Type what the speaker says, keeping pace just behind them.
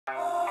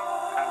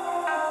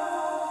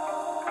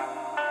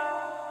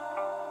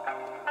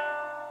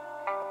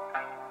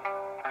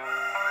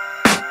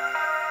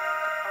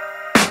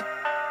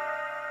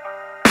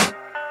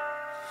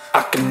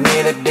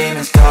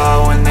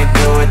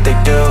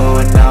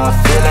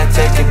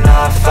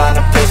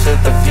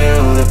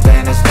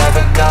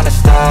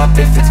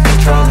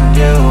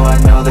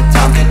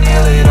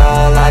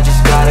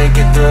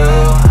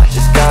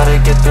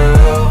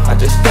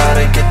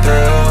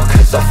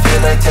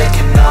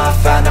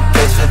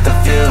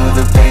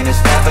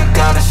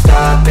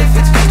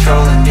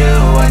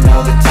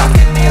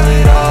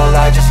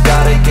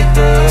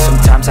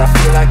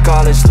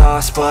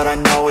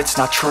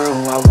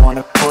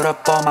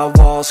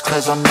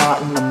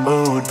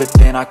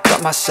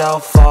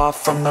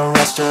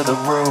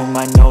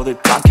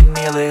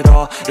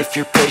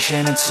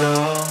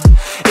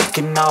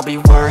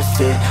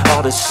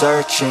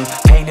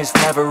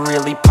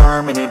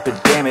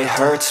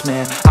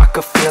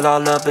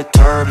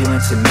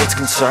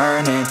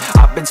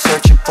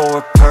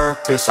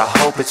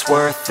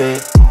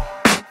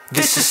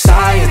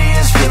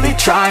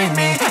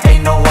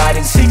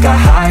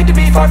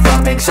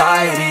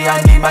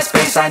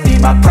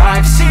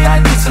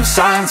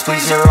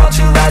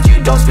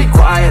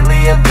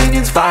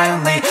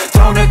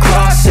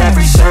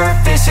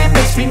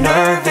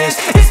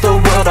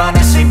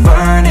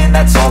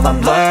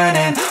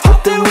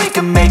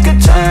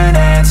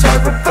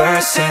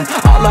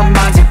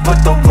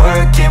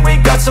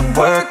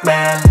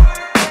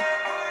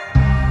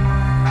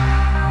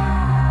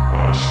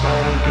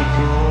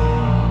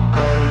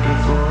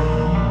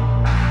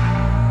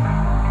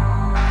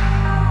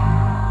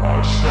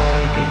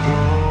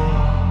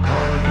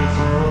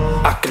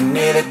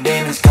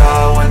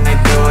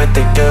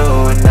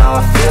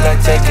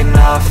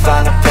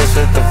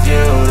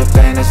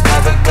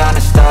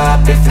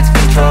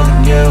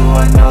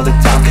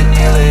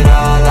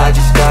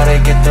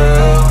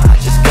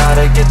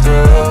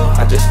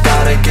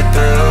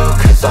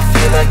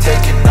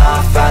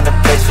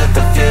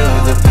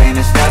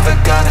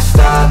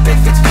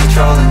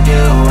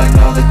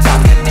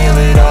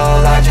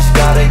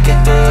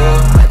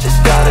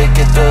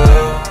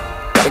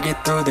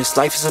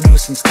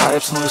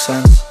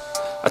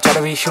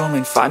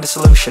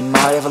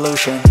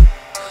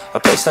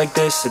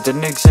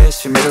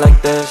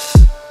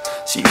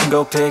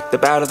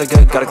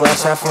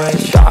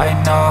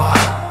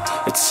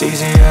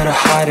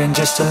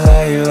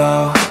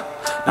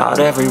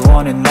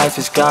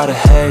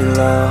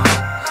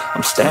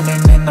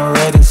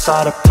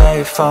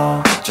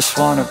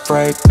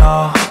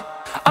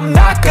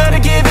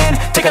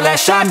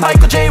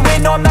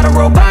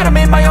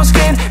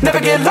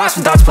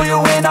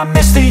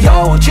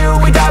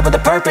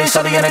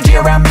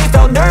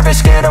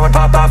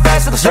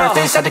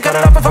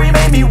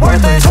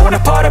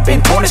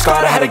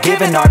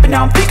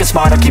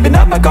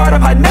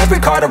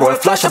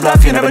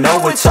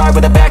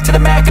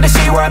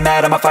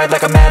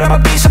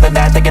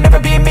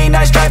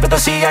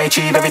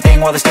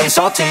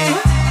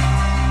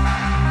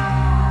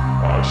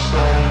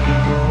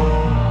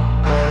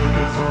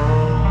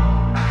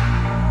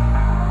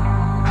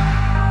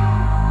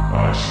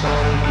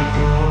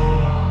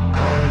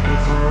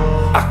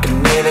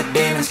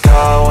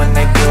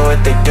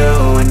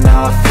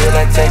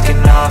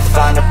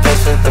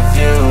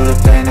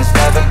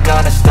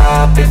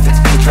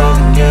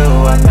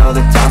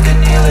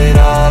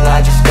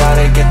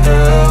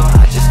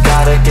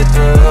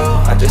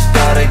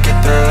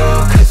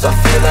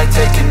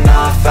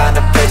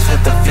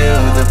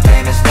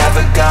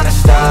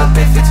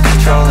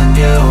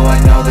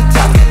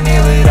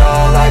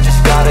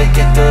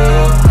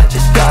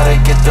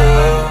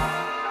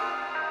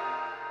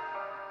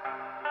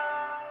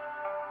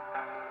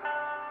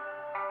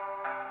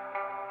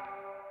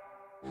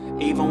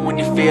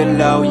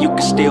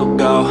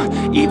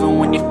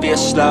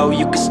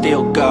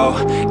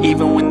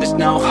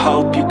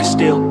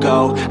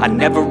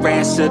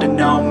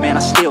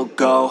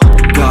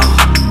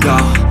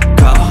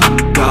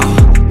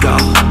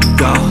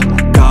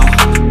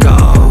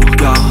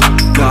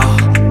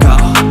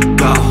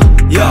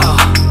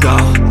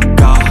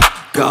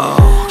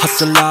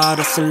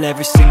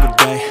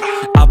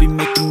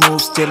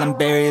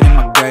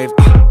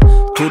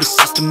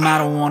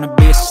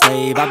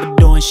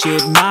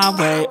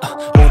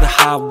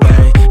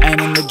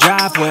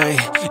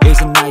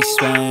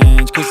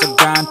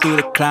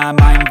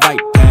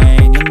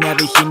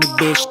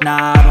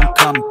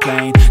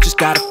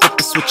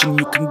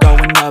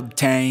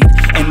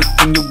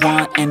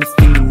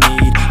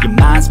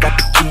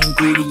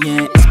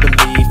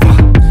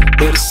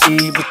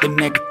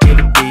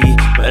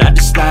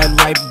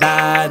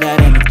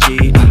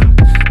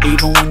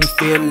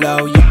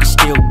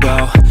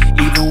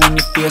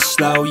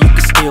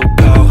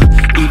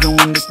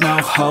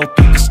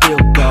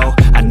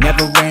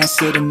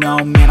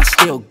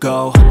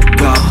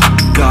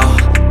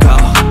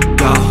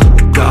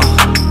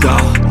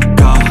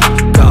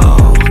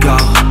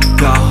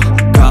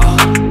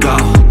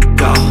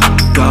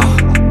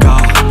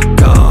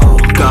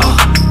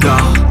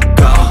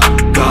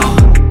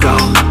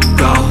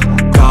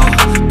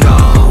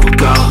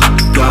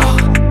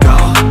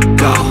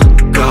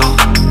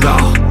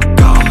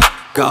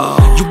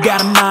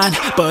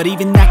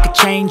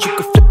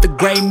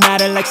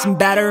mixing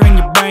batter in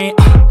your brain.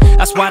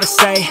 That's why I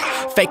say,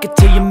 fake it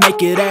till you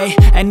make it A.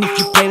 And if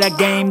you play that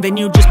game, then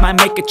you just might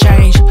make a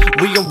change.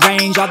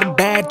 Rearrange all the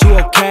bad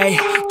to okay.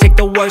 Take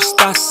the worst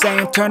thoughts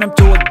saying, turn them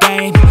to a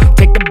game.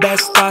 Take the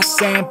best thoughts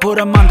saying, put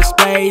them on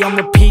display. On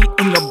repeat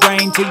in your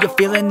brain till you're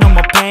feeling no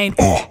more pain.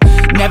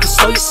 Never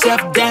slow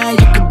yourself down,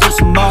 you can do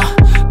some more.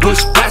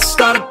 Push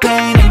past all the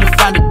pain and you'll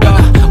find a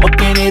door.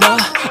 Open it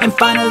up and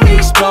finally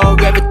explore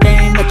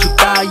everything that you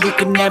thought you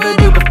could never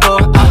do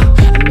before.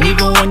 And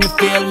even when you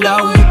feel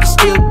low, you can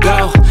still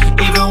go.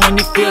 Even when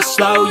you feel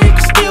slow, you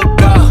can still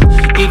go.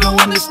 Even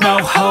when there's no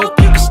hope,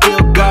 you can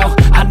still go.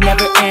 I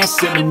never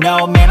answer to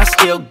no, man, I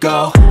still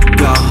go.